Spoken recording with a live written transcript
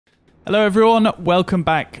Hello everyone, welcome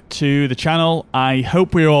back to the channel. I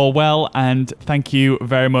hope we're all well and thank you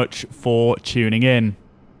very much for tuning in.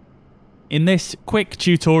 In this quick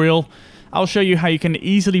tutorial, I'll show you how you can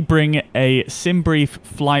easily bring a SimBrief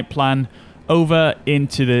flight plan over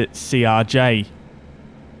into the CRJ.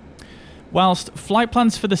 Whilst flight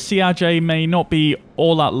plans for the CRJ may not be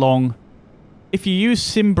all that long, if you use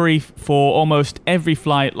SimBrief for almost every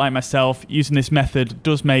flight like myself, using this method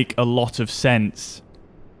does make a lot of sense.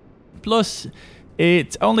 Plus,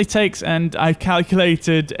 it only takes, and I've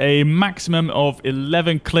calculated, a maximum of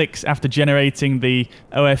 11 clicks after generating the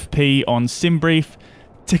OFP on SimBrief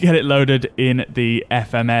to get it loaded in the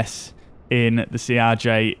FMS in the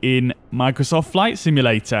CRJ in Microsoft Flight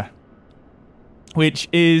Simulator, which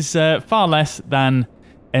is far less than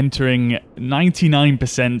entering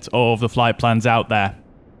 99% of the flight plans out there.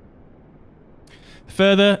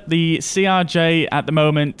 Further, the CRJ at the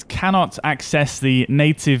moment cannot access the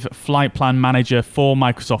native flight plan manager for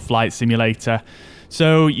Microsoft Flight Simulator,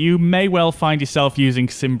 so you may well find yourself using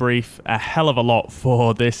SimBrief a hell of a lot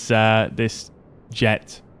for this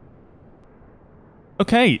jet.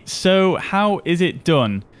 Okay, so how is it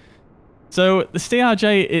done? So the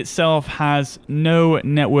CRJ itself has no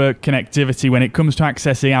network connectivity when it comes to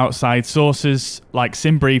accessing outside sources like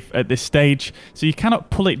SimBrief at this stage, so you cannot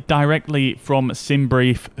pull it directly from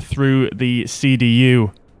SimBrief through the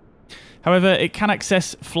CDU. However, it can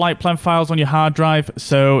access flight plan files on your hard drive,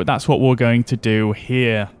 so that's what we're going to do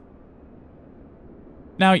here.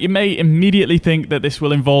 Now, you may immediately think that this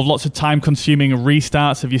will involve lots of time-consuming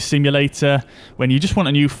restarts of your simulator when you just want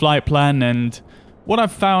a new flight plan, and what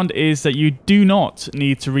I've found is that you do not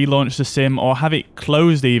need to relaunch the sim or have it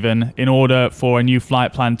closed even in order for a new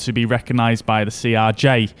flight plan to be recognized by the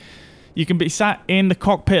CRJ. You can be sat in the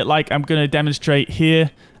cockpit like I'm going to demonstrate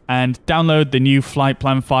here and download the new flight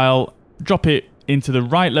plan file, drop it into the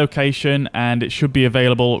right location, and it should be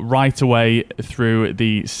available right away through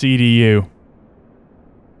the CDU.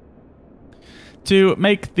 To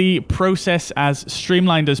make the process as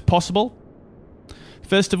streamlined as possible,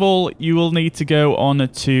 first of all, you will need to go on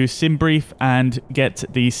to SimBrief and get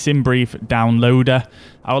the SimBrief downloader.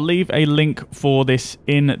 I'll leave a link for this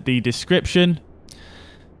in the description.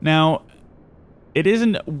 Now, it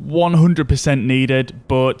isn't 100% needed,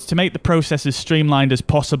 but to make the process as streamlined as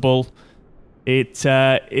possible, it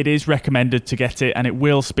is recommended to get it, and it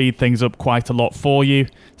will speed things up quite a lot for you.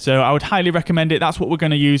 So I would highly recommend it. That's what we're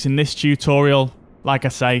going to use in this tutorial. Like I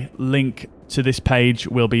say, link to this page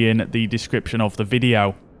will be in the description of the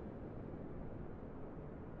video.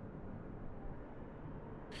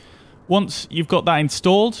 Once you've got that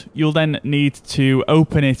installed, you'll then need to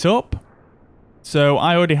open it up. So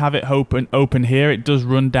I already have it open here. It does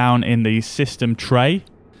run down in the system tray.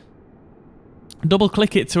 Double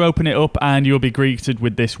click it to open it up and you'll be greeted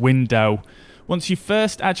with this window. Once you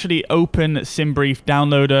first actually open SimBrief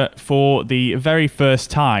Downloader for the very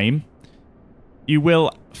first time, you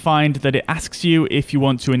will find that it asks you if you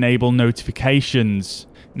want to enable notifications.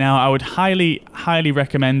 Now, I would highly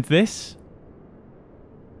recommend this,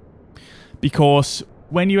 because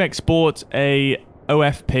when you export a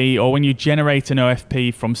OFP or when you generate an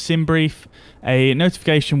OFP from SimBrief, a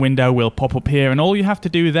notification window will pop up here, and all you have to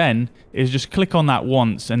do then is just click on that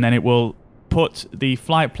once, and then it will put the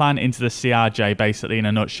flight plan into the CRJ, basically, in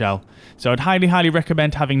a nutshell. So I'd highly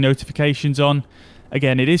recommend having notifications on.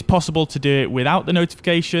 Again, it is possible to do it without the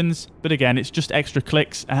notifications, but again, it's just extra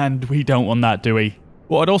clicks, and we don't want that, do we?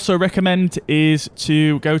 What I'd also recommend is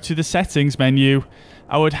to go to the settings menu.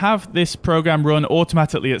 I would have this program run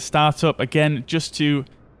automatically at startup, again, just to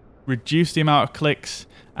reduce the amount of clicks,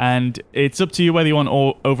 and it's up to you whether you want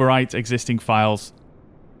to overwrite existing files.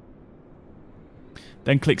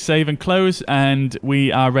 Then click Save and Close, and we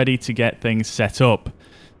are ready to get things set up.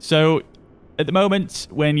 So at the moment,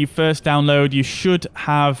 when you first download, you should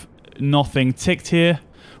have nothing ticked here.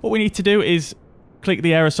 What we need to do is click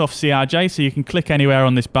the Aerosoft CRJ, so you can click anywhere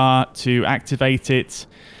on this bar to activate it,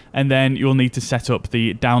 and then you'll need to set up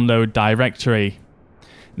the download directory.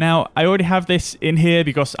 Now, I already have this in here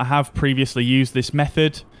because I have previously used this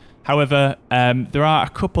method. However, there are a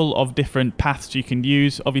couple of different paths you can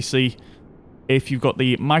use. Obviously, if you've got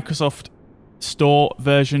the Microsoft Store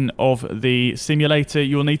version of the simulator,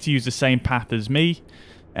 you'll need to use the same path as me,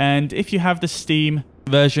 and if you have the Steam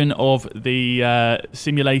version of the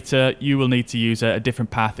simulator, you will need to use a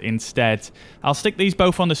different path instead. I'll stick these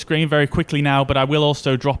both on the screen very quickly now, but I will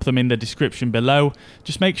also drop them in the description below.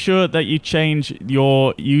 Just make sure that you change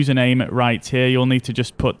your username right here. You'll need to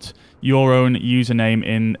just put your own username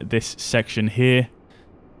in this section here,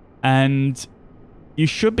 and you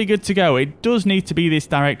should be good to go. It does need to be this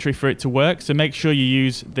directory for it to work, so make sure you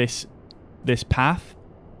use this path.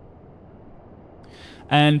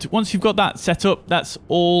 And once you've got that set up, that's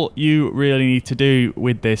all you really need to do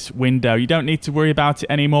with this window. You don't need to worry about it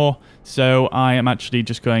anymore. So I am actually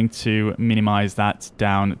just going to minimize that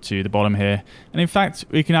down to the bottom here. And in fact,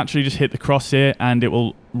 we can actually just hit the cross here and it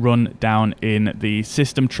will run down in the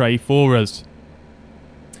system tray for us.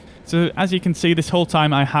 So as you can see, this whole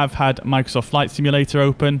time I have had Microsoft Flight Simulator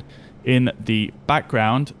open in the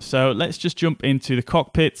background. So let's just jump into the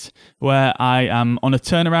cockpit where I am on a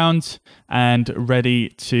turnaround and ready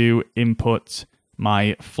to input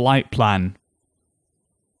my flight plan.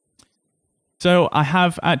 So I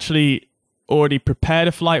have actually already prepared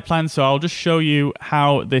a flight plan, so I'll just show you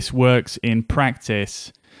how this works in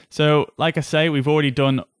practice. So like I say, we've already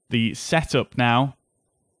done the setup now.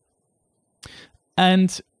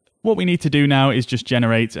 And what we need to do now is just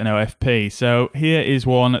generate an OFP. So here is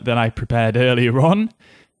one that I prepared earlier on.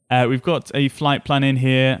 We've got a flight plan in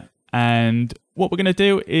here, and what we're going to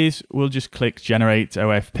do is we'll just click Generate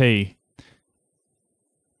OFP.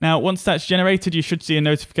 Now, once that's generated, you should see a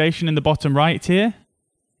notification in the bottom right here.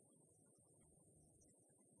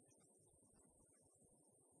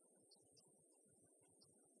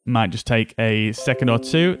 Might just take a second or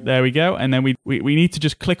two. There we go. And then we need to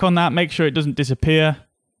just click on that, make sure it doesn't disappear.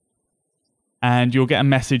 And you'll get a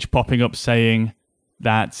message popping up saying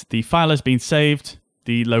that the file has been saved,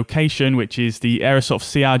 the location, which is the Aerosoft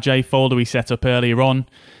CRJ folder we set up earlier on,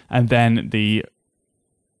 and then the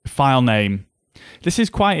file name. This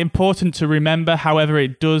is quite important to remember, however,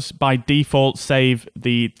 it does by default save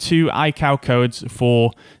the 2 ICAO codes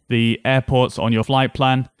for the airports on your flight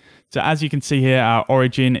plan. So as you can see here, our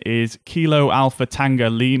origin is Kilo Alpha Tango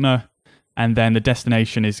Lima, and then the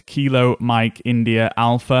destination is Kilo Mike India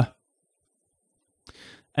Alpha.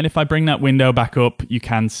 And if I bring that window back up, you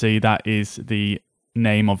can see that is the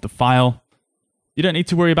name of the file. You don't need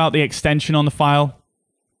to worry about the extension on the file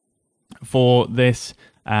for this.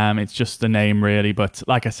 It's just the name really, but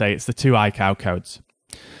like I say, it's the 2 ICAO codes.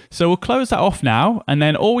 So we'll close that off now, and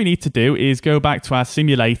then all we need to do is go back to our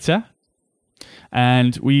simulator,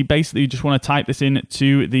 and we basically just want to type this in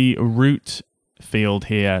to the route field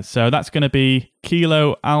here. So that's going to be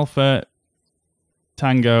Kilo Alpha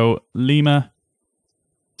Tango Lima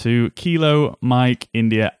to Kilo Mike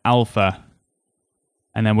India Alpha.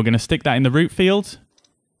 And then we're going to stick that in the route field.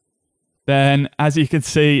 Then, as you can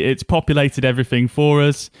see, it's populated everything for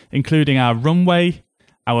us, including our runway,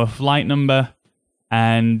 our flight number,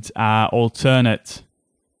 and our alternate.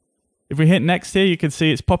 If we hit next here, you can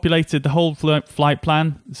see it's populated the whole flight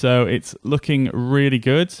plan, so it's looking really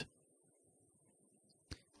good.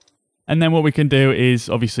 And then what we can do is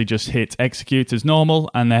obviously just hit execute as normal,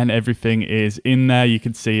 and then everything is in there. You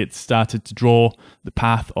can see it's started to draw the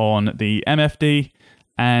path on the MFD,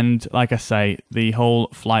 and like I say, the whole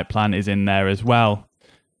flight plan is in there as well.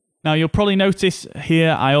 Now you'll probably notice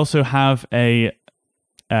here I also have a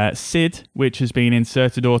SID, which has been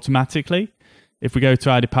inserted automatically. If we go to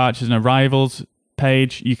our departures and arrivals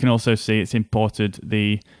page, you can also see it's imported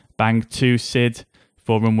the Bang 2 SID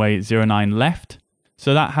for runway 09 left.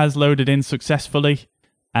 So that has loaded in successfully.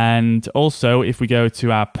 And also, if we go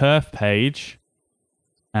to our perf page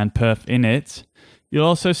and perf init, you'll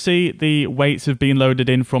also see the weights have been loaded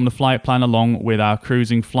in from the flight plan along with our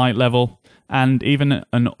cruising flight level and even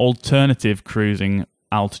an alternative cruising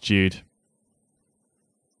altitude.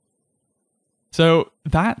 So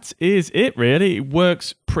that is it really. It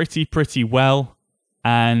works pretty well.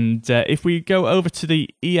 And if we go over to the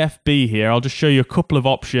EFB here, I'll just show you a couple of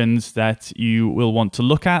options that you will want to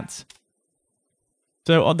look at.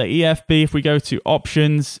 So on the EFB, if we go to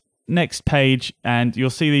options, next page, and you'll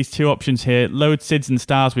see these two options here, load SIDs and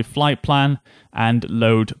stars with flight plan and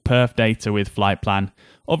load perf data with flight plan.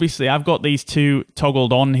 Obviously, I've got these two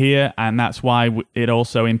toggled on here, and that's why it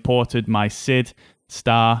also imported my SID,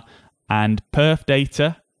 star, and perf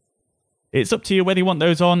data. It's up to you whether you want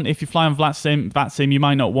those on. If you fly on VATSIM, you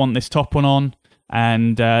might not want this top one on.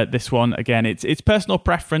 And this one, again, it's personal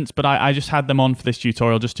preference, but I just had them on for this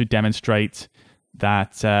tutorial just to demonstrate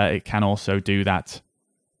that it can also do that.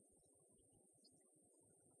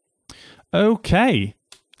 Okay,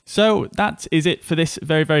 so that is it for this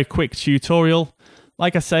very quick tutorial.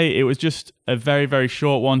 Like I say, it was just a very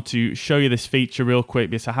short one to show you this feature real quick,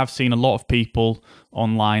 because I have seen a lot of people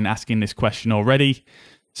online asking this question already.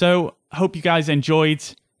 So I hope you guys enjoyed.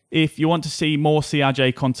 If you want to see more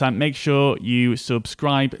CRJ content, make sure you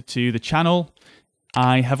subscribe to the channel.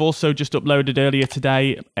 I have also just uploaded earlier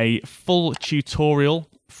today a full tutorial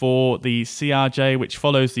for the CRJ, which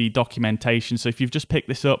follows the documentation. So if you've just picked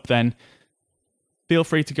this up, then feel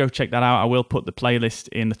free to go check that out. I will put the playlist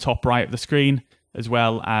in the top right of the screen, as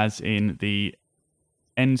well as in the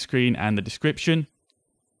end screen and the description.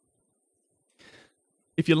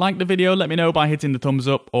 If you liked the video, let me know by hitting the thumbs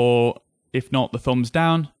up, or if not, the thumbs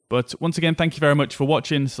down. But once again, thank you very much for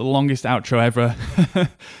watching. It's the longest outro ever.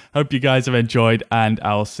 Hope you guys have enjoyed, and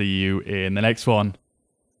I'll see you in the next one.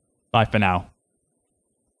 Bye for now.